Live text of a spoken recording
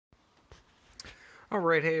All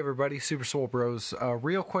right, hey everybody, Super Soul Bros.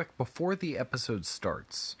 Real quick, before the episode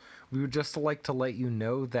starts, we would just like to let you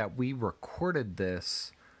know that we recorded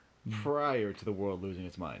this prior to the world losing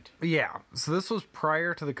its mind. Yeah, so this was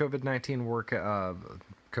prior to the COVID-19 workout.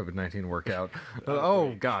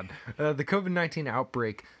 Oh God, the COVID-19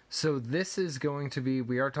 outbreak. So this is going to be.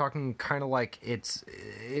 We are talking kind of like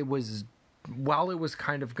it was while it was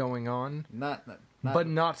kind of going on. But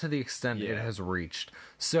not to the extent it has reached.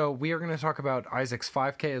 So we are going to talk about Isaac's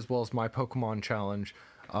 5K as well as my Pokemon Challenge,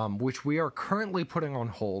 which we are currently putting on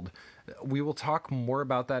hold. We will talk more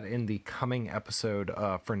about that in the coming episode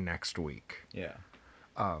for next week. Yeah.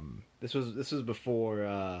 This was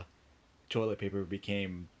before toilet paper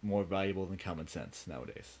became more valuable than common sense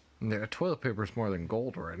nowadays. Yeah, toilet paper is more than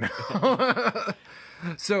gold right now.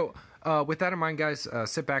 So, with that in mind, guys,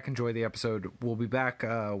 sit back, enjoy the episode. We'll be back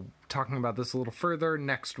talking about this a little further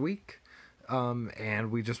next week.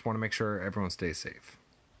 And we just want to make sure everyone stays safe.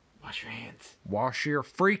 Wash your hands. Wash your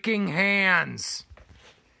freaking hands!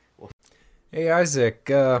 Hey,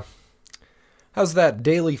 Isaac, how's that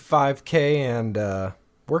daily 5K and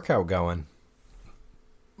workout going?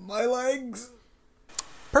 My legs!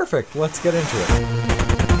 Perfect, let's get into it.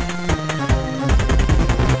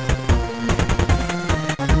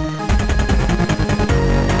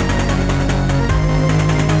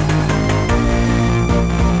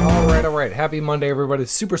 All right. Happy Monday, everybody.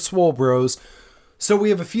 Super Swole Bros. So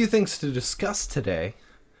we have a few things to discuss today.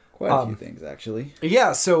 Quite a few things, actually.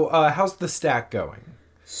 Yeah. So how's the stack going?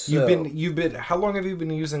 So, you've been. How long have you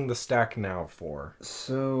been using the stack now for?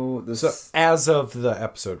 So as of the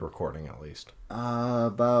episode recording, at least.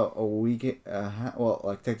 About a week. Well,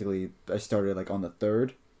 like technically, I started like on the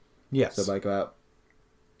 3rd. Yes. So like about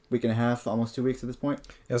week and a half, almost 2 weeks at this point.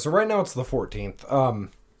 Yeah. So right now it's the 14th.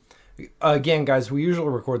 Again, guys, we usually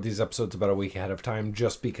record these episodes about a week ahead of time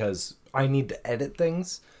just because I need to edit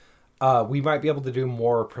things. We might be able to do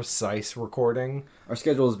more precise recording. Our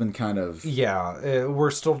schedule has been kind of... Yeah, we're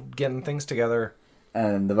still getting things together.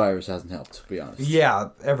 And the virus hasn't helped, to be honest. Yeah,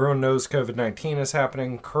 everyone knows COVID-19 is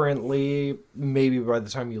happening currently. Maybe by the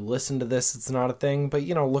time you listen to this, it's not a thing. But,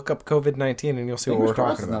 look up COVID-19 and you'll see what we're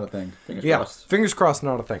talking about. Not a thing. Fingers crossed. Fingers crossed,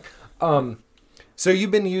 not a thing. So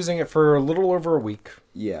you've been using it for a little over a week.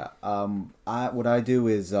 Yeah. What I do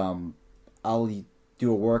is I'll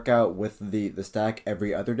do a workout with the stack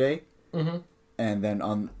every other day. Mm-hmm. And then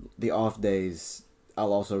on the off days,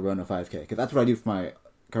 I'll also run a 5K. Because that's what I do for my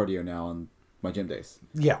cardio now on my gym days.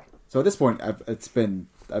 Yeah. So at this point, I've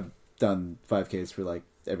done 5Ks for like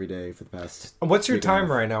every day for the past... What's your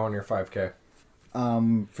time right now on your 5K?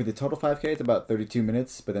 For the total 5K, it's about 32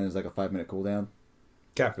 minutes. But then there's like a 5-minute cooldown.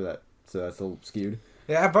 Okay. For that. So that's a little skewed.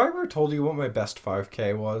 Yeah, have I ever told you what my best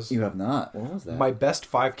 5K was? You have not. What was that? My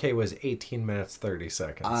best 5K was 18 minutes, 30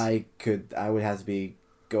 seconds. I would have to be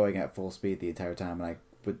going at full speed the entire time, and I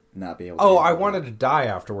would not be able to... Oh, I wanted to die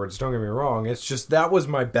afterwards, don't get me wrong. It's just, that was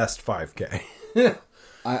my best 5K.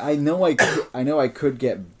 I know I could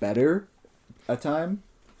get better a time.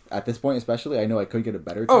 At this point especially, I know I could get a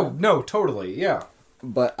better time. Oh, no, totally, yeah.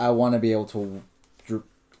 But I want to be able to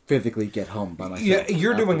physically get home by myself. Yeah,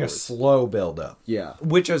 you're doing a slow build-up. Yeah.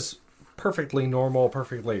 Which is perfectly normal,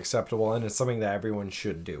 perfectly acceptable, and it's something that everyone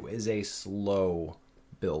should do, is a slow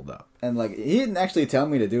build-up. And, like, he didn't actually tell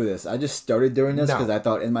me to do this. I just started doing this because I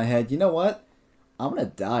thought in my head, you know what? I'm going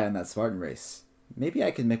to die on that Spartan race. Maybe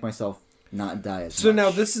I can make myself not die as much. So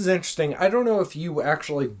now, this is interesting. I don't know if you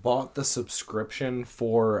actually bought the subscription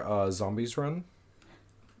for Zombies Run.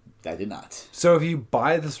 I did not. So if you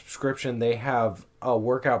buy the subscription, they have a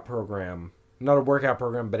workout program, not a workout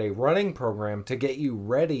program, but a running program to get you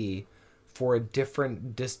ready for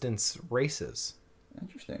different distance races.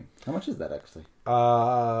 Interesting. How much is that actually?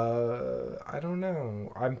 I don't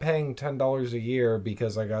know. I'm paying $10 a year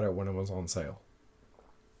because I got it when it was on sale.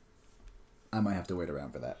 I might have to wait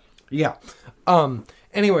around for that. Yeah.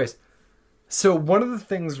 Anyways, so one of the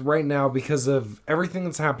things right now, because of everything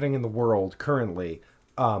that's happening in the world currently,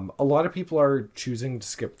 a lot of people are choosing to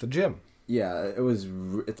skip the gym. Yeah,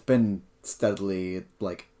 it's been steadily,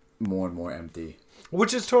 like, more and more empty.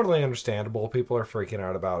 Which is totally understandable. People are freaking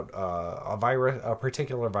out about a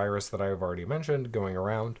particular virus that I've already mentioned going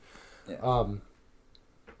around. Yeah.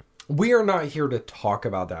 We are not here to talk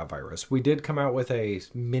about that virus. We did come out with a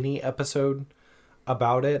mini episode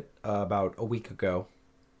about it about a week ago.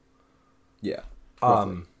 Yeah.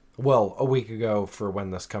 Well, a week ago for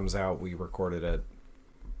when this comes out, we recorded it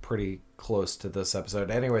pretty close to this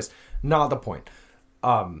episode. Anyways, not the point.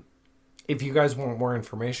 If you guys want more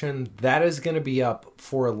information, that is going to be up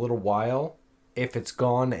for a little while. If it's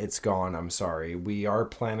gone, it's gone. I'm sorry. We are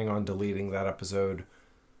planning on deleting that episode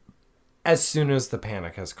as soon as the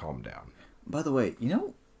panic has calmed down. By the way,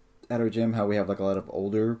 at our gym how we have like a lot of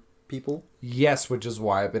older people? Yes, which is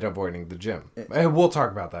why I've been avoiding the gym. And we'll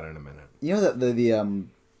talk about that in a minute. You know that the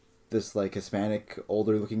this like Hispanic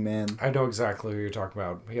older looking man? I know exactly who you're talking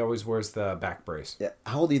about. He always wears the back brace. Yeah.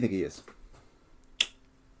 How old do you think he is?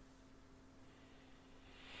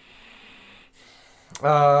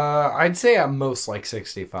 I'd say at most like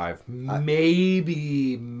 65.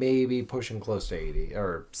 Maybe pushing close to 80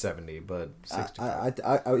 or 70, but 65.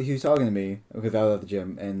 He was talking to me because I was at the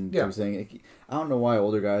gym, and he was saying, I don't know why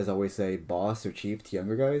older guys always say boss or chief to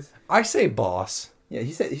younger guys. I say boss. Yeah,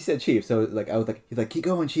 he said chief. So like I was like, he's like, keep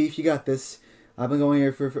going, chief. You got this. I've been going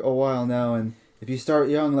here for a while now, and if you start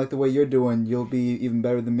young like the way you're doing, you'll be even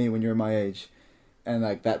better than me when you're my age. And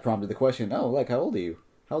like that prompted the question. Oh, like how old are you?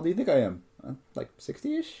 How old do you think I am? Like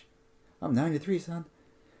 60-ish? I'm 93, son.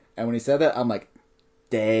 And when he said that, I'm like,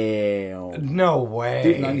 damn. No way.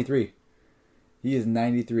 Dude's 93. He is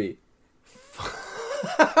 93.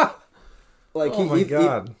 Like, oh my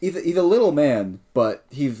God. He's a little man, but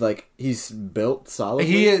he's built solidly.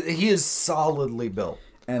 He is solidly built.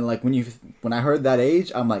 And like when I heard that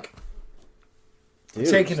age, I'm like, dude,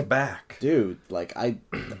 taken aback. Dude, like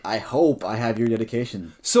I hope I have your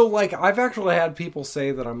dedication. So like I've actually had people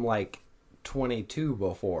say that I'm like 22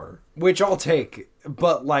 before, which I'll take.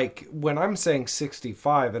 But like when I'm saying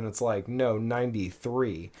 65 and it's like, no,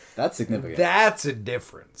 93. That's significant. That's a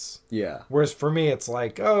difference. Yeah. Whereas for me, it's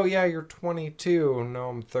like, oh yeah, you're 22. No,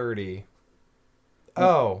 I'm 30.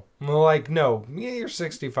 Oh, well, like, no, yeah, you're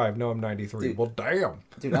 65. No, I'm 93. Dude, well, damn.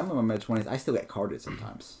 Dude, I'm in my mid-20s. I still get carded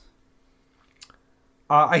sometimes.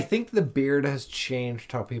 I think the beard has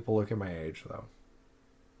changed how people look at my age, though.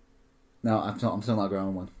 No, I'm still not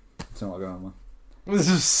growing one.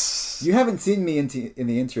 You haven't seen me in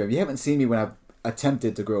the interim. You haven't seen me when I've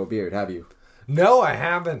attempted to grow a beard, have you? No, I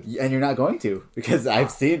haven't. And you're not going to, because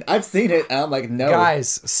I've seen it, and I'm like, no.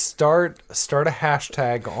 Guys, start a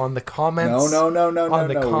hashtag on the comments. No. On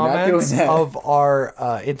the comments of our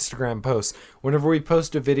Instagram posts. Whenever we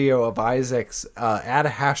post a video of Isaac's, add a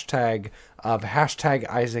hashtag of hashtag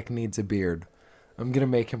Isaac needs a beard. I'm gonna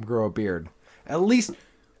make him grow a beard. At least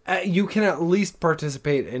you can at least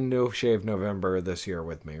participate in No Shave November this year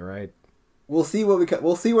with me, right? We'll see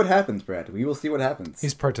we'll see what happens, Brad. We will see what happens.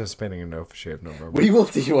 He's participating in No Shave November. We will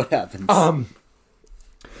see what happens.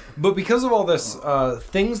 But because of all this,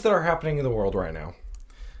 things that are happening in the world right now,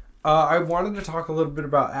 I wanted to talk a little bit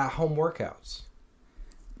about at-home workouts.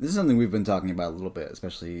 This is something we've been talking about a little bit,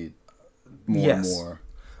 especially more and more.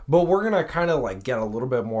 But we're going to kind of like get a little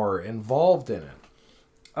bit more involved in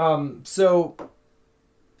it. So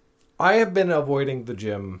I have been avoiding the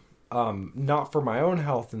gym, not for my own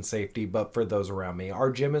health and safety, but for those around me.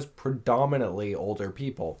 Our gym is predominantly older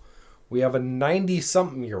people. We have a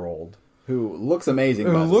 90-something-year-old who looks amazing.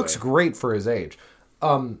 Who looks great for his age.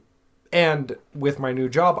 And with my new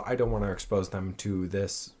job, I don't want to expose them to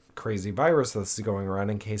this crazy virus that's going around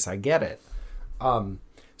in case I get it.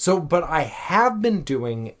 But I have been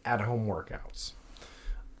doing at-home workouts.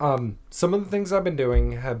 Some of the things I've been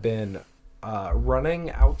doing have been running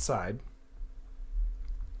outside.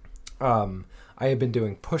 I have been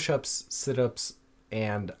doing push-ups, sit-ups,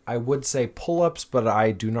 and I would say pull-ups, but I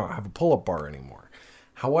do not have a pull-up bar anymore.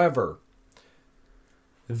 However,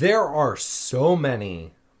 there are so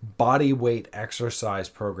many body weight exercise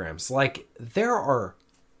programs. Like, there are,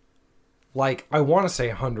 like, I want to say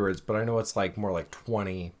hundreds, but I know it's like more like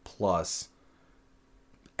 20 plus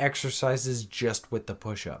exercises just with the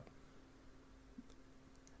push-up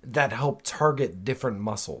that help target different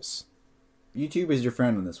muscles. YouTube is your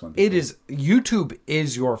friend on this one. YouTube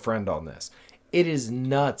is your friend on this. It is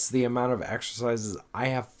nuts the amount of exercises I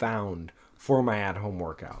have found for my at-home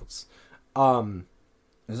workouts.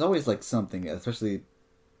 There's always like something, especially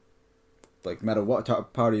like no matter what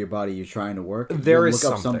part of your body you're trying to work. There is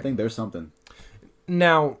look up something. There's something.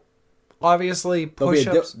 Now, obviously,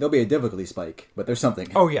 push-ups. There'll be a difficulty spike, but there's something.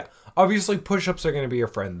 Oh yeah, obviously push-ups are going to be your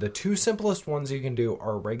friend. The two simplest ones you can do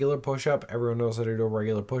are a regular push-up. Everyone knows how to do a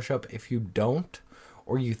regular push-up. If you don't,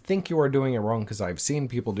 or you think you are doing it wrong, because I've seen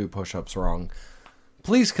people do push-ups wrong,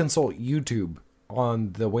 please consult YouTube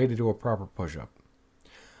on the way to do a proper push-up.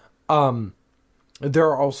 There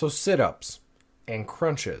are also sit-ups and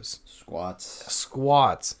crunches.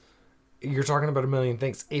 Squats. You're talking about a million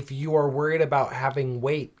things. If you are worried about having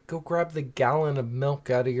weight, go grab the gallon of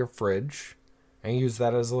milk out of your fridge and use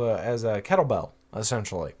that as a kettlebell,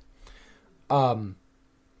 essentially. One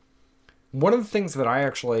of the things that I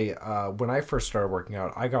actually, when I first started working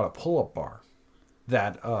out, I got a pull-up bar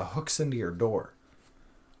that hooks into your door.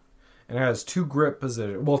 And it has 2 grip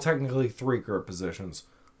positions. Well, technically 3 grip positions.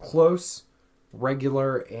 close,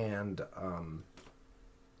 regular, and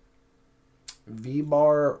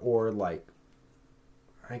V-bar or like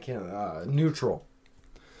neutral.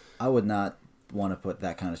 I would not want to put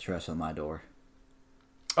that kind of stress on my door.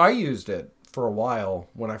 I used it for a while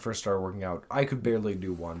when I first started working out. I could barely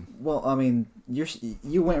do one. Well, I mean,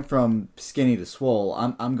 you went from skinny to swole.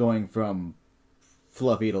 I'm going from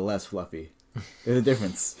fluffy to less fluffy. There's a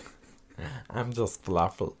difference. I'm just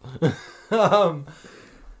fluffy. Now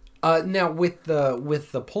with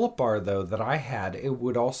the pull-up bar though that I had, it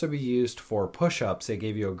would also be used for push-ups. It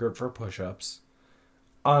gave you a grip for push-ups.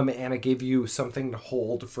 And it gave you something to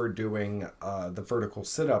hold for doing the vertical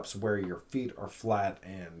sit-ups where your feet are flat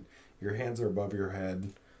and your hands are above your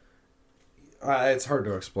head. It's hard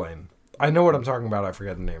to explain. I know what I'm talking about. I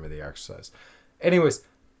forget the name of the exercise. Anyways,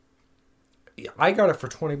 I got it for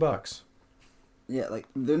 $20. Yeah, like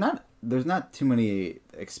there's not too many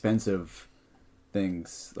expensive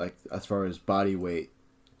things like as far as body weight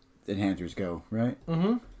enhancers go, right?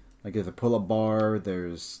 Mm-hmm. Like there's a pull-up bar.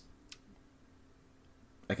 There's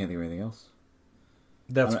I can't think of anything else.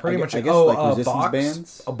 That's pretty much it. I guess like resistance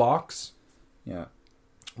bands. A box. Yeah.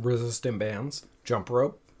 Resistant bands. Jump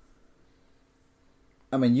rope.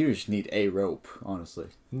 I mean, you just need a rope, honestly.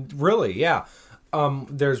 Really, yeah.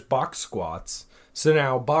 There's box squats. So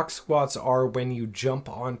now box squats are when you jump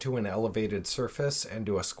onto an elevated surface and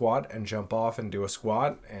do a squat and jump off and do a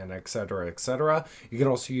squat and et cetera, et cetera. You can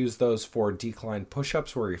also use those for decline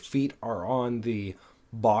push-ups where your feet are on the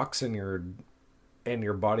box and your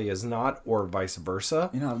body is not, or vice versa.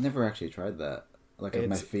 You know, I've never actually tried that. Like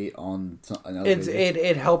my feet on an elevated.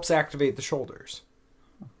 It helps activate the shoulders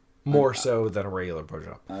more so than a regular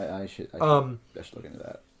push-up. I should look into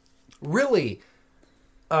that. Really,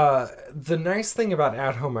 the nice thing about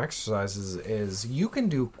at-home exercises is you can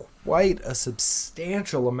do quite a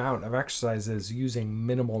substantial amount of exercises using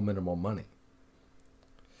minimal money.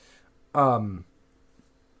 But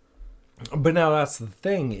now that's the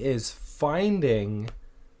thing, is finding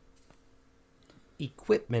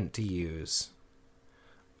equipment to use.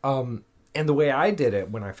 And the way I did it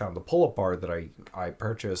when I found the pull-up bar that I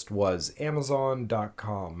purchased was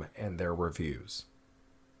Amazon.com and their reviews.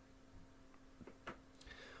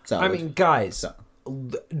 Solid. I mean, guys,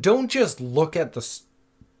 don't just look at the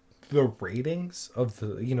ratings of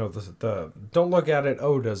the don't look at it.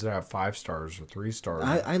 Oh, does it have 5 stars or 3 stars?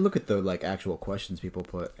 I look at the actual questions people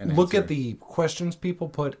put and look at the questions people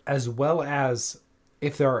put, as well as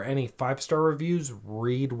if there are any 5-star reviews.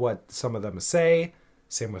 Read what some of them say.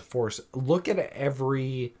 Same with Force. Look at at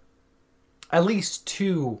least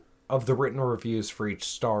 2 of the written reviews for each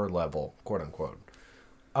star level, quote unquote.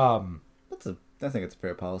 I think it's a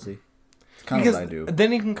fair policy. It's kind of what I do.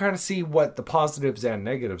 Then you can kind of see what the positives and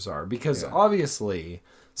negatives are. Because obviously,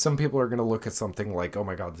 some people are going to look at something like, oh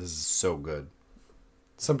my God, this is so good.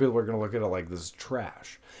 Some people are going to look at it like, this is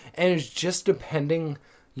trash. And it's just depending.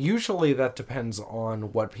 Usually that depends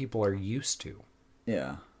on what people are used to.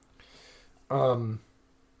 Yeah.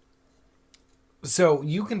 So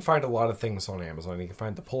you can find a lot of things on Amazon. You can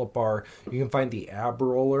find the pull-up bar. You can find the ab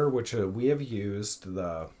roller, which we have used.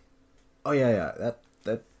 Oh yeah.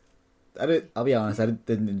 I'll be honest, I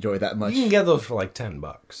didn't enjoy that much. You can get those for like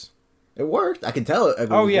 $10. It worked. I can tell it was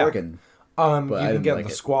working. You can get the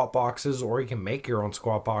squat boxes, or you can make your own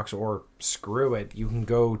squat box, or screw it. You can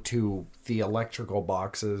go to the electrical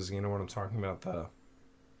boxes. You know what I'm talking about? I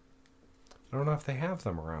don't know if they have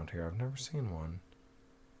them around here. I've never seen one.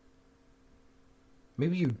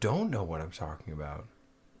 Maybe you don't know what I'm talking about.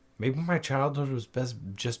 Maybe my childhood was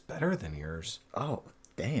just better than yours. Oh,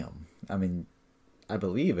 damn. I mean, I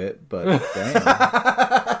believe it, but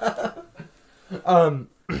damn.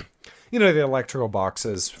 You know, the electrical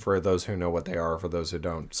boxes, for those who know what they are, for those who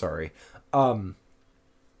don't, sorry. You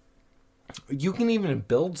can even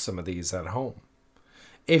build some of these at home.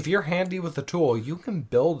 If you're handy with the tool, you can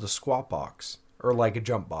build a squat box, or like a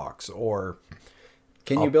jump box, or...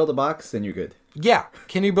 Can you build a box? Then you're good. Yeah.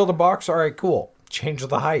 Can you build a box? All right, cool. Change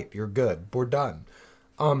the height. You're good. We're done.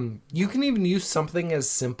 You can even use something as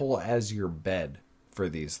simple as your bed for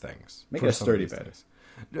these things. Make a sturdy bed.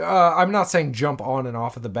 I'm not saying jump on and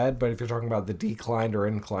off of the bed, but if you're talking about the declined or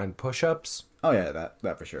inclined push-ups... Oh, yeah,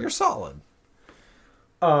 that for sure. You're solid.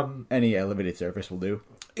 Any elevated surface will do.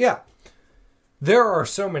 Yeah. There are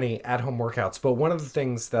so many at-home workouts, but one of the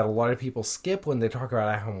things that a lot of people skip when they talk about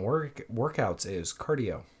at-home workouts is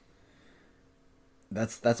cardio.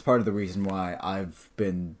 That's part of the reason why I've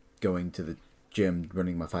been going to the gym,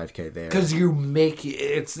 running my 5K there. Because you make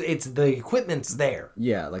it's the equipment's there.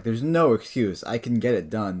 Yeah, like there's no excuse. I can get it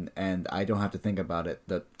done, and I don't have to think about it.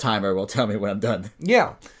 The timer will tell me when I'm done.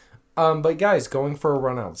 Yeah. But guys, going for a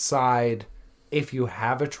run outside, if you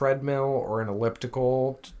have a treadmill or an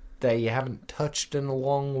elliptical that you haven't touched in a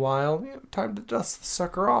long while, time to dust the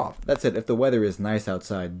sucker off. That's it. If the weather is nice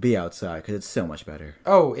outside, be outside because it's so much better.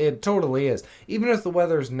 Oh, it totally is. Even if the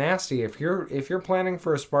weather's nasty, if you're planning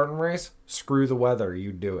for a Spartan race, screw the weather.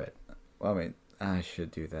 You do it. Well, I mean, I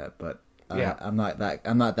should do that, but yeah. I'm not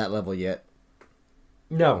that level yet.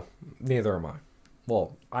 No, neither am I.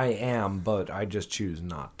 Well, I am, but I just choose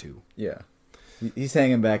not to. Yeah. He's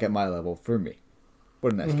hanging back at my level for me.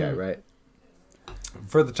 What a nice guy, right?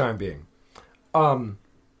 For the time being. But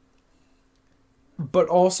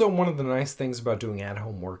also one of the nice things about doing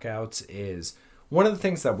at-home workouts is one of the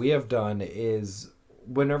things that we have done is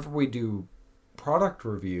whenever we do product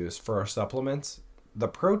reviews for our supplements, the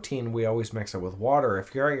protein, we always mix it with water.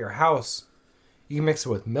 If you're at your house, you can mix it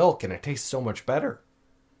with milk and it tastes so much better.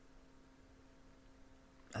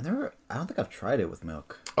 I don't think I've tried it with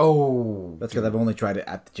milk. Oh. That's because I've only tried it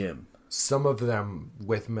at the gym. Some of them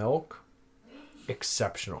with milk,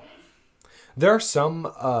 exceptional. There are some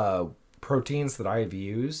proteins that I've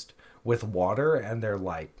used with water and they're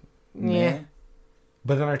like, yeah.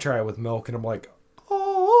 But then I try it with milk and I'm like,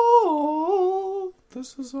 oh,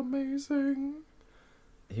 this is amazing.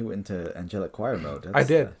 He went into angelic choir mode. I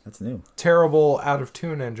did. That's new. Terrible, out of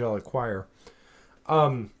tune angelic choir.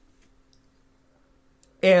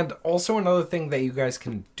 And also another thing that you guys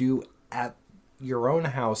can do at your own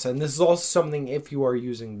house, and this is also something if you are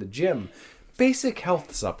using the gym, basic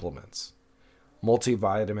health supplements.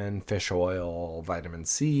 Multivitamin, fish oil, vitamin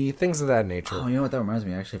C, things of that nature. Oh, you know what that reminds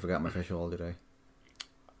me? I actually forgot my fish oil today.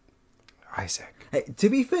 Isaac. Hey, to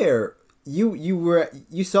be fair,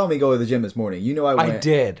 you saw me go to the gym this morning. You know I went. I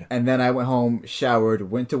did. And then I went home,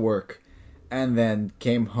 showered, went to work, and then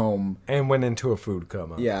came home. And went into a food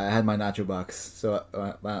coma. Yeah, I had my nacho box. So,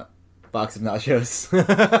 my box of nachos. So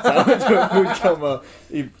I went to a food coma.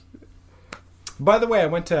 By the way, I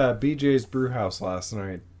went to BJ's Brewhouse last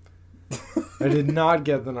night. I did not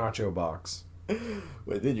get the nacho box.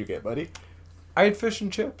 What did you get, buddy? I had fish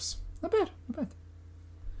and chips. Not bad.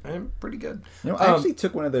 I'm pretty good. You know, I actually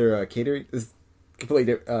took one of their catering. This is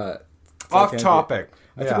completely off topic.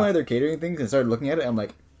 I took one of their catering things and started looking at it. I'm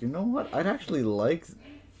like, you know what? I'd actually like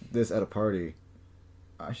this at a party.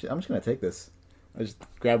 I'm just gonna take this. I just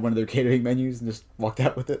grabbed one of their catering menus and just walked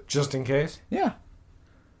out with it. Just in case? Yeah.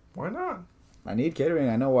 Why not? I need catering.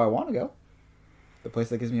 I know where I want to go. The place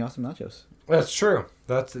that gives me awesome nachos. That's true.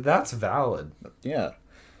 That's valid. Yeah.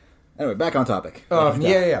 Anyway, back on topic.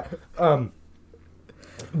 Yeah.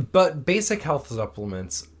 But basic health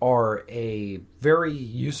supplements are a very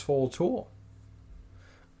useful tool.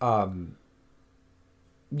 The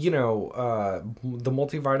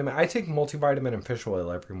multivitamin. I take multivitamin and fish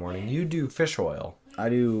oil every morning. You do fish oil. I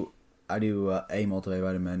do a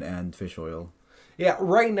multivitamin and fish oil. Yeah,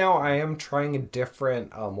 right now I am trying a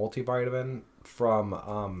different multivitamin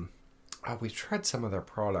from we tried some of their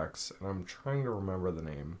products and I'm trying to remember the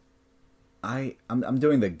name. I'm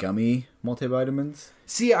doing the gummy multivitamins.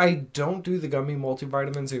 See, I don't do the gummy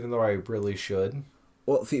multivitamins even though I really should.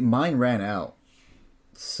 Well, see, mine ran out.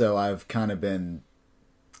 So I've kind of been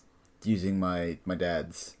using my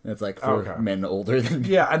dad's. It's like for men older than me.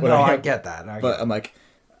 Yeah, no, I get that. I'm like,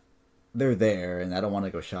 they're there, and I don't want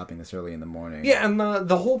to go shopping this early in the morning. Yeah, and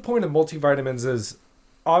the whole point of multivitamins is,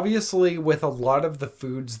 obviously, with a lot of the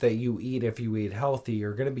foods that you eat, if you eat healthy,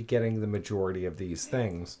 you're going to be getting the majority of these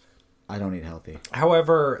things. I don't eat healthy.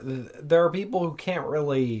 However, there are people who can't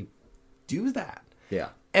really do that. Yeah.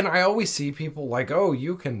 And I always see people like, oh,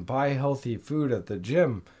 you can buy healthy food at the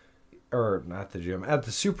gym. Or not the gym, at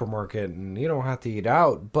the supermarket, and you don't have to eat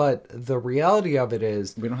out. But the reality of it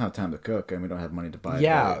is, we don't have time to cook, and we don't have money to buy.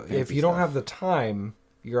 Yeah, if you don't have the time,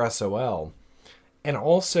 you're SOL. And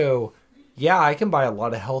also, yeah, I can buy a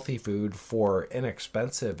lot of healthy food for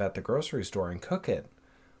inexpensive at the grocery store and cook it.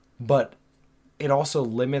 But it also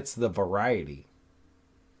limits the variety.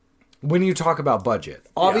 When you talk about budget,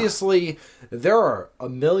 obviously, there are a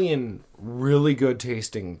million really good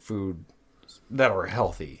tasting food that are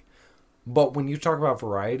healthy. But when you talk about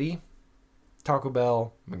variety, Taco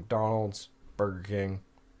Bell, McDonald's, Burger King,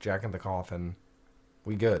 Jack in the Coffin,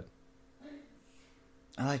 we good.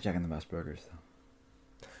 I like Jack in the Box burgers,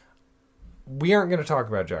 though. We aren't going to talk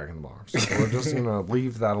about Jack in the Box. We're just going to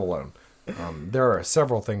leave that alone. There are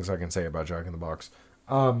several things I can say about Jack in the Box.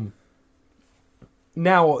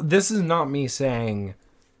 Now, this is not me saying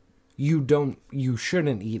you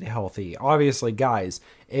shouldn't eat healthy. Obviously, guys,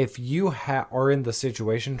 if you are in the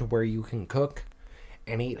situation to where you can cook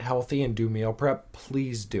and eat healthy and do meal prep,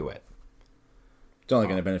 please do it. It's only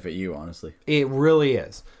going to benefit you, honestly. It really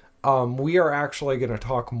is. We are actually going to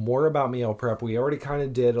talk more about meal prep. We already kind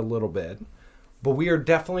of did a little bit, but we are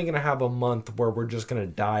definitely going to have a month where we're just going to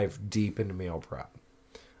dive deep into meal prep.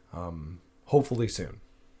 Hopefully soon.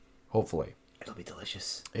 Hopefully. It'll be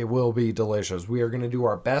delicious. It will be delicious. We are going to do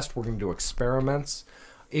our best. We're going to do experiments.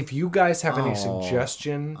 If you guys have any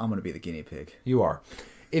suggestion... I'm going to be the guinea pig. You are.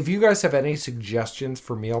 If you guys have any suggestions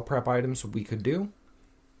for meal prep items we could do,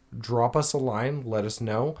 drop us a line. Let us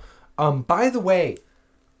know. By the way,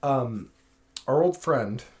 our old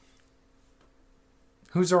friend...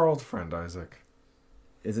 Who's our old friend, Isaac?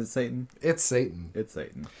 Is it Satan? It's Satan. It's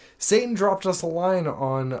Satan. Satan dropped us a line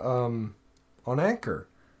on Anchor.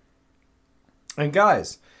 And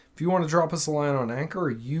guys, if you want to drop us a line on Anchor,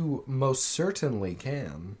 you most certainly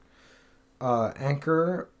can.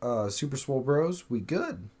 Anchor, Super Swole Bros, we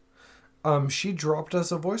good. She dropped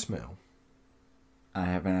us a voicemail. I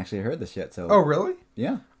haven't actually heard this yet, so... Oh, really?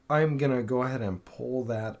 Yeah. I'm going to go ahead and pull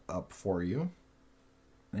that up for you.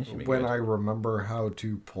 When I remember how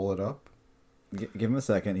to pull it up. Give him a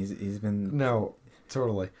second. He's been... No,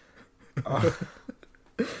 totally.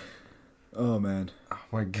 Oh, man. Oh,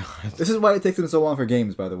 my God. This is why it takes him so long for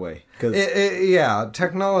games, by the way. Yeah,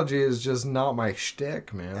 technology is just not my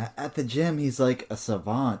shtick, man. At the gym, he's like a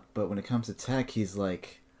savant, but when it comes to tech, he's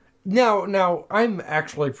like... Now, I'm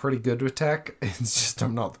actually pretty good with tech. It's just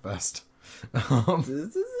I'm not the best.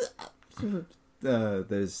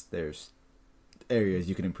 There's areas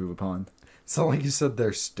you can improve upon. It's not like you said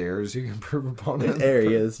there's stairs you can improve upon. There's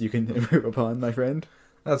areas you can improve upon, my friend.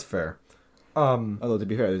 That's fair. Although, to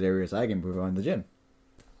be fair, there's areas I can improve on in the gym.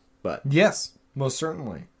 But yes, most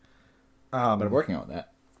certainly. But I'm working on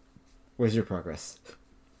that. Where's your progress?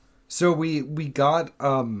 So we got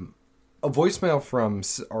a voicemail from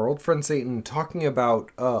our old friend Satan talking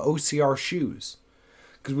about OCR shoes.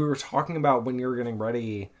 Because we were talking about when you were getting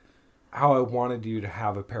ready, how I wanted you to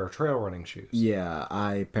have a pair of trail running shoes. Yeah,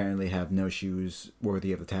 I apparently have no shoes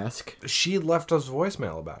worthy of the task. She left us a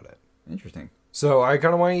voicemail about it. Interesting. So I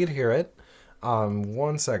kind of want you to hear it.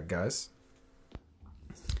 One sec, guys.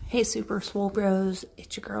 Hey, Super Swole Bros.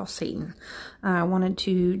 It's your girl, Satan. I wanted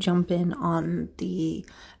to jump in on the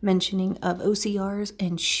mentioning of OCRs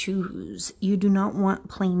and shoes. You do not want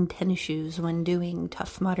plain tennis shoes when doing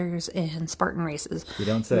Tough Mudders and Spartan races. You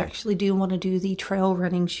don't say. You actually do want to do the trail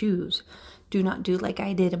running shoes. Do not do like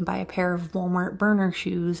I did and buy a pair of Walmart burner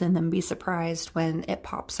shoes and then be surprised when it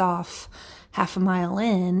pops off half a mile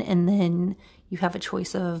in and then you have a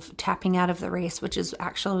choice of tapping out of the race, which is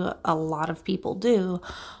actually a lot of people do,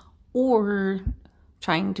 or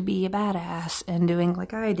trying to be a badass and doing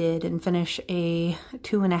like I did and finish a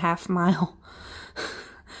 2.5 mile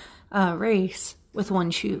race with one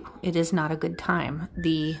shoe. It is not a good time.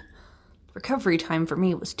 The recovery time for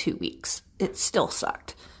me was 2 weeks. It still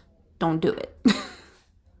sucked. Don't do it.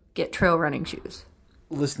 Get trail running shoes.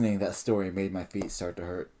 Listening to that story made my feet start to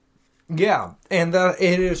hurt. Yeah, and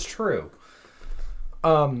it is true.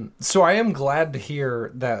 So I am glad to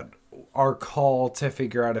hear that our call to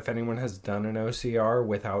figure out if anyone has done an OCR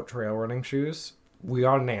without trail running shoes, we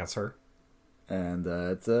got an answer. And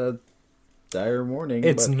it's a dire warning.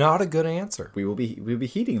 It's not a good answer. We'll be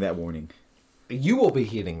heeding that warning. You will be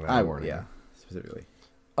heeding that warning. Yeah, specifically.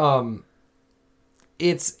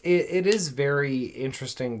 It is very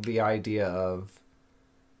interesting, the idea of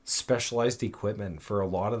specialized equipment for a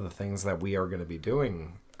lot of the things that we are going to be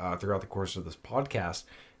doing throughout the course of this podcast.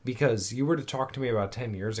 Because you were to talk to me about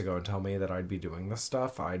 10 years ago and tell me that I'd be doing this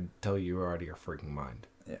stuff, I'd tell you you're out of your freaking mind.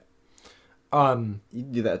 Yeah. You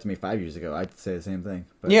do that to me 5 years ago, I'd say the same thing.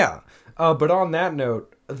 But... Yeah. But on that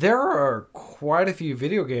note, there are quite a few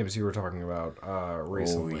video games you were talking about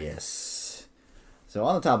recently. Oh, yes. So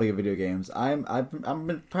on the topic of video games, I've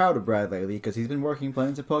been proud of Brad lately because he's been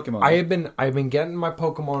playing some Pokemon. I've been getting my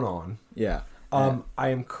Pokemon on. Yeah. I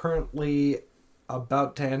am currently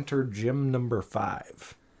about to enter gym number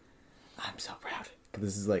 5. I'm so proud.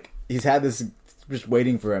 This is like, he's had this just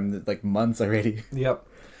waiting for him like months already. Yep.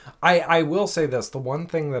 I will say this. The one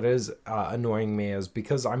thing that is annoying me is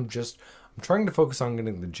because I'm trying to focus on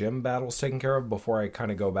getting the gym battles taken care of before I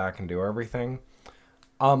kind of go back and do everything.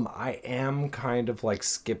 I am kind of like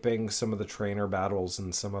skipping some of the trainer battles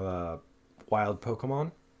and some of the wild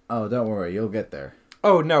Pokemon. Oh, don't worry. You'll get there.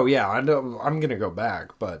 Oh, no. Yeah, I'm going to go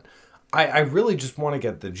back, but I really just want to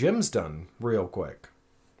get the gyms done real quick.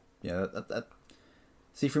 Yeah,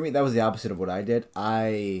 see, for me, that was the opposite of what I did.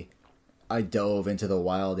 I dove into the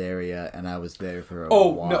wild area, and I was there for a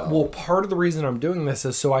while. No, well, part of the reason I'm doing this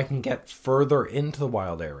is so I can get further into the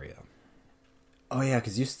wild area. Oh, yeah,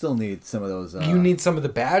 because you still need some of those... you need some of the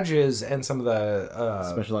badges and some of the...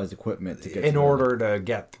 specialized equipment to get in order to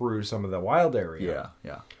get through some of the wild area.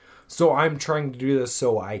 Yeah. So I'm trying to do this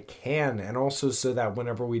so I can, and also so that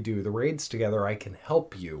whenever we do the raids together, I can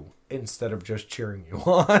help you instead of just cheering you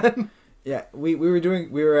on. Yeah, we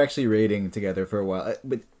were actually raiding together for a while,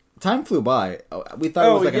 but time flew by. We thought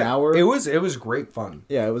it was like an hour. It was great fun.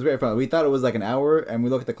 Yeah, it was very fun. We thought it was like an hour, and we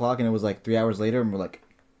looked at the clock, and it was like 3 hours later, and we're like,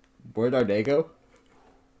 "Where'd our day go?"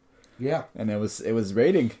 Yeah, and it was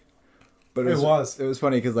raiding, but it was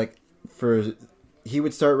funny because like he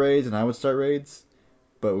would start raids and I would start raids,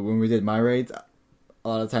 but when we did my raids, a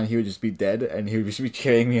lot of the time he would just be dead and he would just be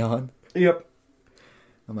cheering me on. Yep.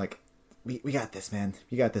 I'm like, we got this, man.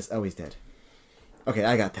 You got this. Oh, he's dead. Okay,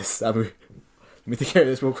 I got this. Let me take care of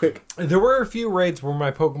this real quick. There were a few raids where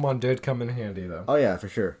my Pokemon did come in handy, though. Oh yeah, for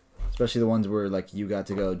sure. Especially the ones where like you got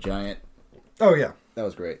to go giant. Oh yeah, that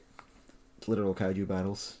was great. Literal kaiju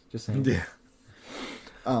battles. Just saying. Yeah.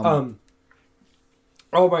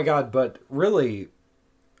 Oh my god! But really,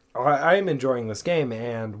 I'm enjoying this game,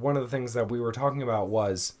 and one of the things that we were talking about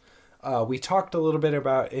was. We talked a little bit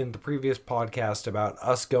about in the previous podcast about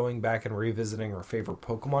us going back and revisiting our favorite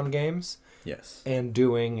Pokemon games. Yes. And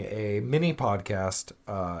doing a mini podcast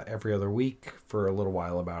every other week for a little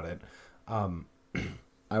while about it.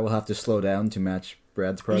 I will have to slow down to match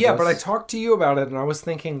Brad's progress. Yeah, but I talked to you about it, and I was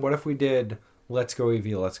thinking, what if we did Let's Go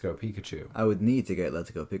Eevee, Let's Go Pikachu? I would need to get Let's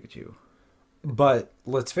Go Pikachu. But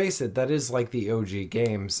let's face it, that is like the OG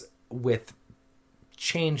games with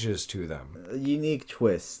changes to them. A unique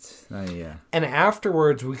twist. Yeah. And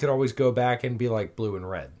afterwards, we could always go back and be like Blue and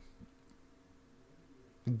Red.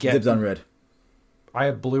 Dibs on Red. I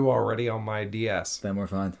have Blue already on my DS. Then we're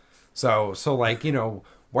fine. So like,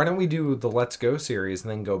 why don't we do the Let's Go series and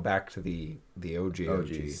then go back to the OG?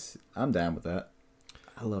 OGs. I'm down with that.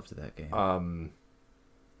 I loved that game.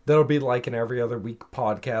 That'll be like an every other week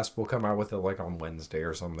podcast. We'll come out with it like on Wednesday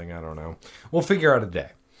or something. I don't know. We'll figure out a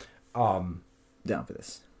day. Down for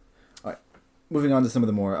this. All right. Moving on to some of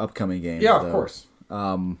the more upcoming games. Yeah, of course.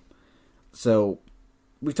 So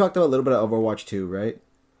we've talked about a little bit of Overwatch 2, right?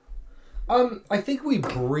 I think we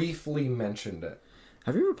briefly mentioned it.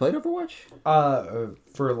 Have you ever played Overwatch?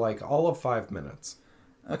 For like all of 5 minutes.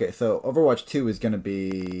 Okay, so Overwatch 2 is going to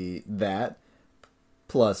be that,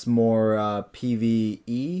 plus more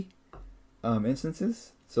PvE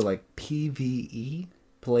instances. So like PvE?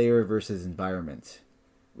 Player versus environment,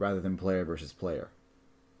 rather than player versus player.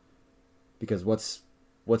 Because what's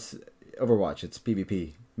Overwatch? It's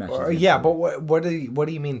PvP. Yeah, but what do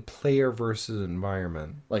you mean player versus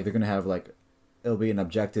environment? Like they're gonna have it'll be an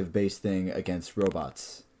objective based thing against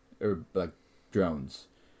robots or like drones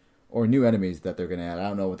or new enemies that they're gonna add. I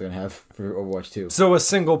don't know what they're gonna have for Overwatch 2. So a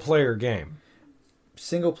single player game,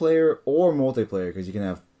 single player or multiplayer, because you can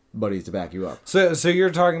have buddies to back you up. So you're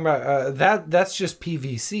talking about that's just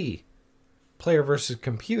PVC, player versus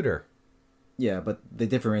computer. Yeah, but they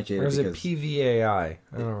differentiate. Or is it PVAI?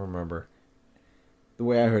 I don't remember. The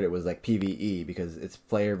way I heard it was like PvE, because it's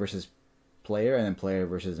player versus player and then player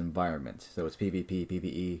versus environment. So it's PvP,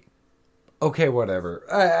 PvE. Okay, whatever.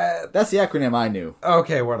 That's the acronym I knew.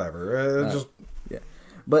 Okay, whatever. Yeah.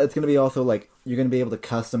 But it's going to be also like you're going to be able to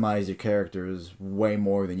customize your characters way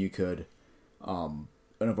more than you could in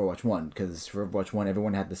Overwatch 1. Because for Overwatch 1,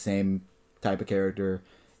 everyone had the same type of character.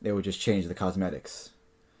 They would just change the cosmetics.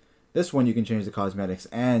 This one, you can change the cosmetics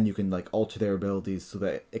and you can alter their abilities so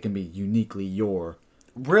that it can be uniquely your...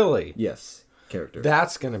 Really? Yes, character.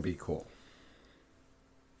 That's going to be cool.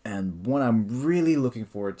 And one I'm really looking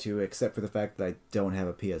forward to, except for the fact that I don't have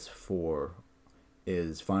a PS4,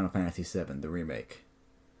 is Final Fantasy VII, the remake.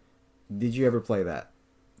 Did you ever play that?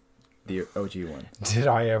 The OG one. Did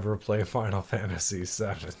I ever play Final Fantasy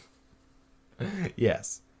VII?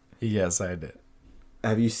 Yes. Yes, I did.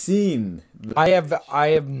 Have you seen... I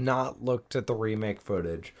have not looked at the remake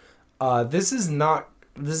footage. This is not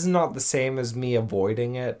the same as me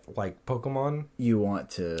avoiding it like Pokemon. You want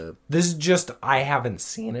to... This is just, I haven't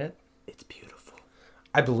seen it. It's beautiful.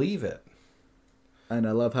 I believe it. And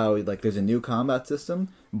I love how there's a new combat system,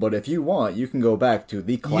 but if you want, you can go back to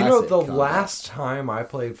the classic the combat. Last time I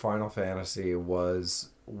played Final Fantasy was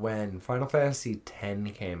when Final Fantasy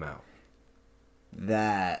X came out.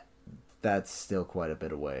 That's still quite a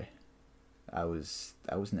bit away. I was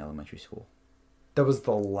in elementary school. That was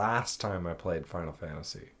the last time I played Final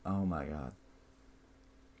Fantasy. Oh my god.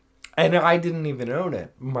 And I didn't even own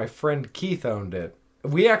it. My friend Keith owned it.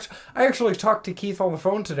 I actually talked to Keith on the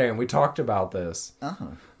phone today, and we talked about this. Uh-huh.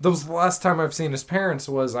 That was the last time I've seen his parents.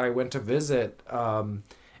 Was I went to visit, and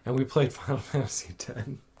we played Final Fantasy X.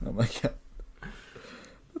 Oh my god,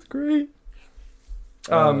 that's great.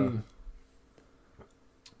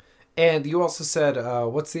 And you also said,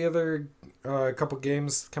 what's the other couple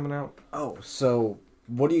games coming out? Oh, so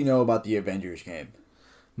What do you know about the Avengers game?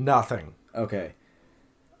 Nothing. Okay.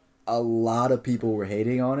 A lot of people were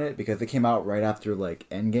hating on it because it came out right after, like,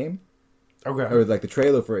 Endgame. Okay. Or, like, the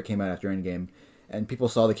trailer for it came out after Endgame. And people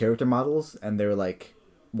saw the character models, and they were like,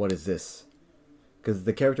 what is this? Because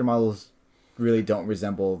the character models really don't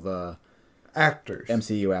resemble the... actors.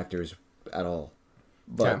 MCU actors at all.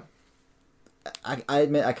 But I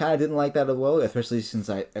admit, I kind of didn't like that as well, especially since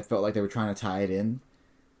I felt like they were trying to tie it in.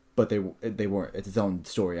 But they weren't. It's its own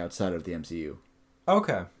story outside of the MCU.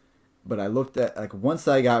 Okay. But I looked at, like, once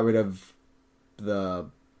I got rid of the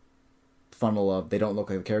funnel of they don't look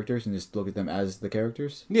like the characters and just look at them as the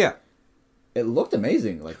characters. Yeah. It looked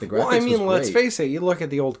amazing. Like, the graphics Well, I mean, was let's great. face it. You look at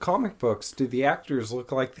the old comic books. Do the actors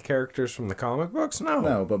look like the characters from the comic books? No.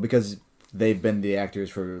 No, but because they've been the actors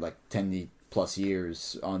for, like, 10 plus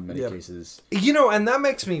years on many cases. You know, and that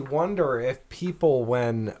makes me wonder if people,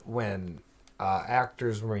 when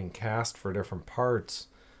actors were being cast for different parts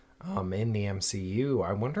in the MCU,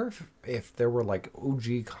 I wonder if there were, like,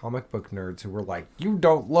 OG comic book nerds who were like, you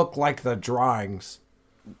don't look like the drawings.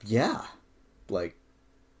 Yeah. Like...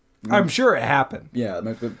 I'm sure it happened. Yeah,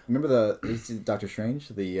 remember the Doctor Strange,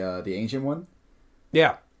 the ancient one?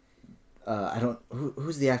 Yeah. I don't...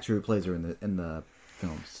 Who's the actor who plays her in the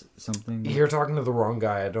films? Something... You're talking to the wrong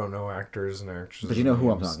guy. I don't know actors and actresses. But you know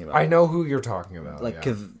who I'm talking about. I know who you're talking about. Like,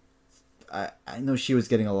 because I know she was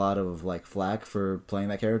getting a lot of, like, flack for playing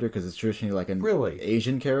that character because it's traditionally, like, an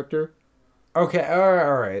Asian character. Okay,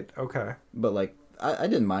 all right, okay. But, like, I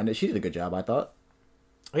didn't mind it. She did a good job, I thought.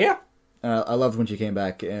 Yeah. And I loved when she came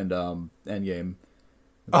back in Endgame.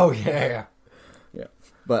 Oh, yeah. Yeah.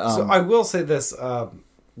 But, so I will say this.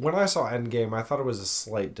 When I saw Endgame, I thought it was a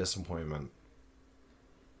slight disappointment.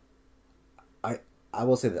 I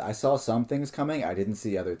will say that I saw some things coming. I didn't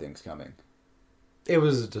see other things coming. It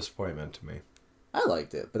was a disappointment to me. I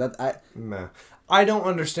liked it, but Nah. I don't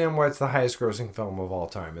understand why it's the highest grossing film of all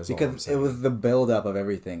time. Because it was the build-up of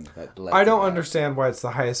everything that led I don't understand why it's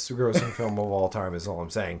the highest grossing film of all time, is all I'm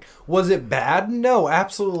saying. Was it bad? No,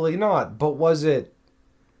 absolutely not. But was it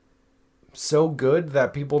so good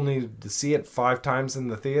that people needed to see it 5 times in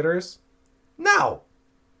the theaters? No.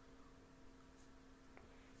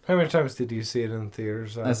 How many times did you see it in the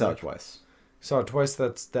theaters? I saw it twice. Saw it twice.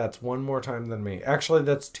 That's 1 more time than me. Actually,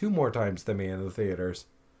 that's 2 more times than me in the theaters.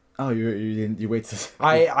 Oh, you wait to...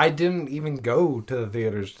 I didn't even go to the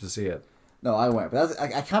theaters to see it. No, I went. But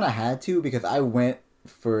I kind of had to because I went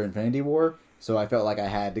for Infinity War, so I felt like I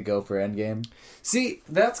had to go for Endgame. See,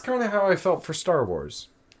 that's kind of how I felt for Star Wars.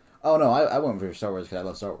 Oh, no, I went for Star Wars because I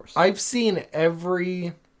love Star Wars. I've seen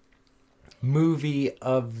every movie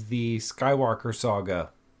of the Skywalker saga.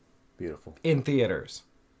 Beautiful. In theaters.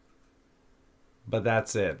 But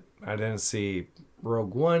that's it. I didn't see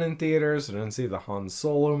Rogue One in theaters. I didn't see the Han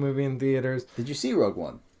Solo movie in theaters. Did you see Rogue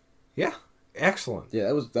One? Yeah. Excellent. Yeah,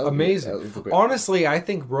 that was amazing. That was honestly, I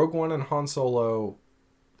think Rogue One and Han Solo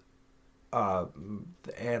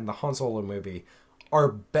and the Han Solo movie are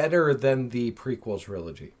better than the prequel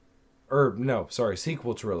trilogy. Or, no, sorry,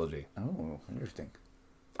 sequel trilogy. Oh, interesting.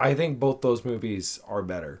 I think both those movies are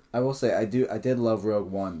better. I will say, I did love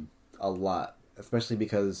Rogue One a lot. Especially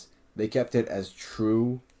because they kept it as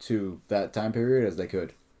true to that time period as they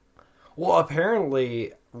could. Well,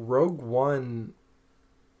 apparently, Rogue One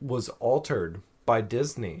was altered by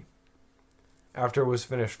Disney after it was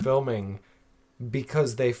finished filming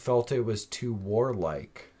because they felt it was too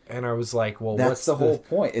warlike. And I was like, well, that's the whole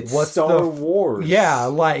point. It's Star Wars. Yeah,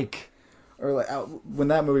 like... Or like when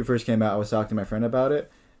that movie first came out, I was talking to my friend about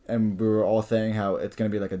it, and we were all saying how it's going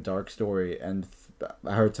to be like a dark story, and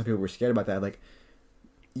I heard some people were scared about that. Like,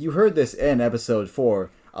 you heard this in episode 4.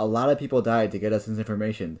 A lot of people died to get us this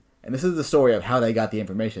information, and this is the story of how they got the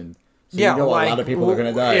information. So yeah, you know like, a lot of people are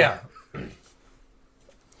going to die. Yeah.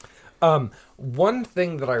 One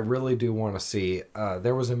thing that I really do want to see,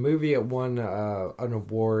 there was a movie that won an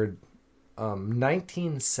award,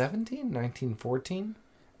 1917, 1914?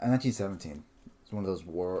 1917. It's one of those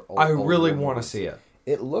war. I really want to see it.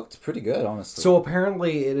 It looked pretty good, honestly. So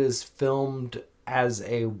apparently, it is filmed as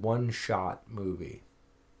a one-shot movie.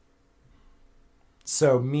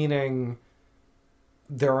 So meaning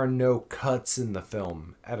there are no cuts in the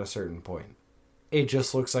film at a certain point. It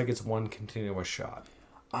just looks like it's one continuous shot.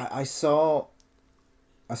 I saw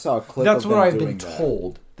a clip. That's of what them I've doing been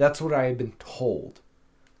told. That's what I have been told.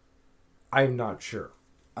 I'm not sure.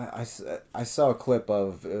 I saw a clip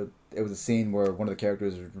of it was a scene where one of the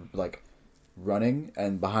characters was like running,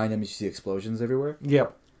 and behind him you see explosions everywhere.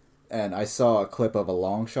 Yep. And I saw a clip of a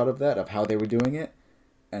long shot of that, of how they were doing it,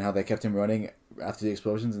 and how they kept him running after the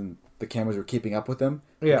explosions, and the cameras were keeping up with them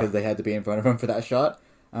because they had to be in front of him for that shot.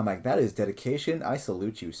 I'm like, that is dedication. I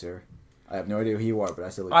salute you, sir. I have no idea who you are, but I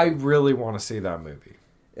salute you. I really want to see that movie.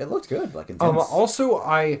 It looked good, like intense. Also,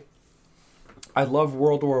 I love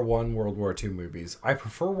World War I, World War II movies. I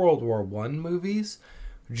prefer World War I movies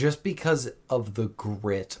just because of the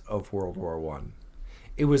grit of World War I.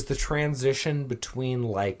 It was the transition between,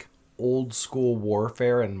 like, old school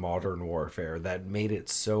warfare and modern warfare that made it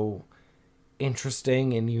so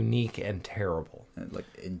interesting and unique and terrible. And, like,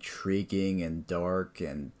 intriguing and dark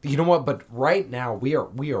and... You know what? But right now, we are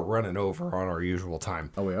running over on our usual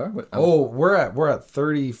time. Oh, we are? We're at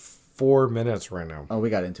 34 minutes right now. Oh, we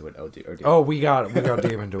got into it. Oh, dear. Oh, we got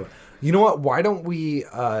deep into it. You know what? Why don't we,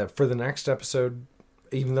 for the next episode,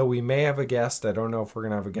 even though we may have a guest, I don't know if we're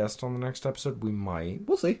going to have a guest on the next episode. We might.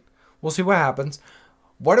 We'll see. We'll see what happens.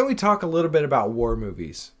 Why don't we talk a little bit about war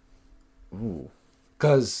movies? Ooh.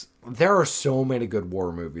 Because there are so many good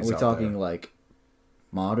war movies out there. Are we talking, like,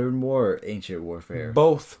 modern war or ancient warfare?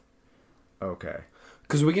 Both. Okay.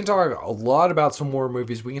 Because we can talk a lot about some war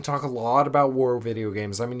movies. We can talk a lot about war video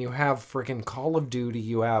games. I mean, you have freaking Call of Duty.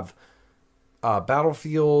 You have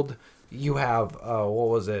Battlefield. You have, what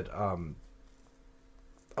was it?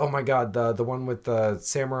 Oh my god, the one with the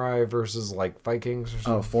samurai versus, like, Vikings or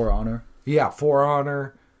something. Oh, For Honor? Yeah, For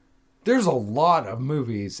Honor. There's a lot of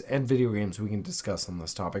movies and video games we can discuss on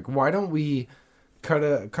this topic. Why don't we cut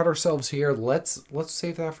ourselves here? Let's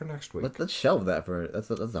save that for next week. Let's shelve that for that's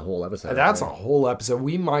a whole episode. That's right? A whole episode.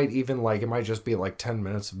 We might even, like, it might just be like 10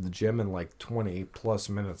 minutes of the gym and like 20 plus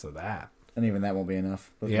minutes of that. And even that won't be enough.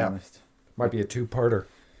 Let's be honest. Might be a 2-parter.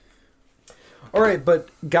 All right, but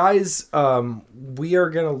guys, we are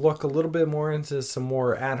going to look a little bit more into some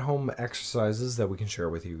more at-home exercises that we can share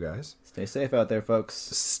with you guys. Stay safe out there, folks.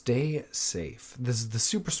 Stay safe. This is the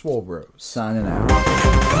Super Swole Bros. Signing out.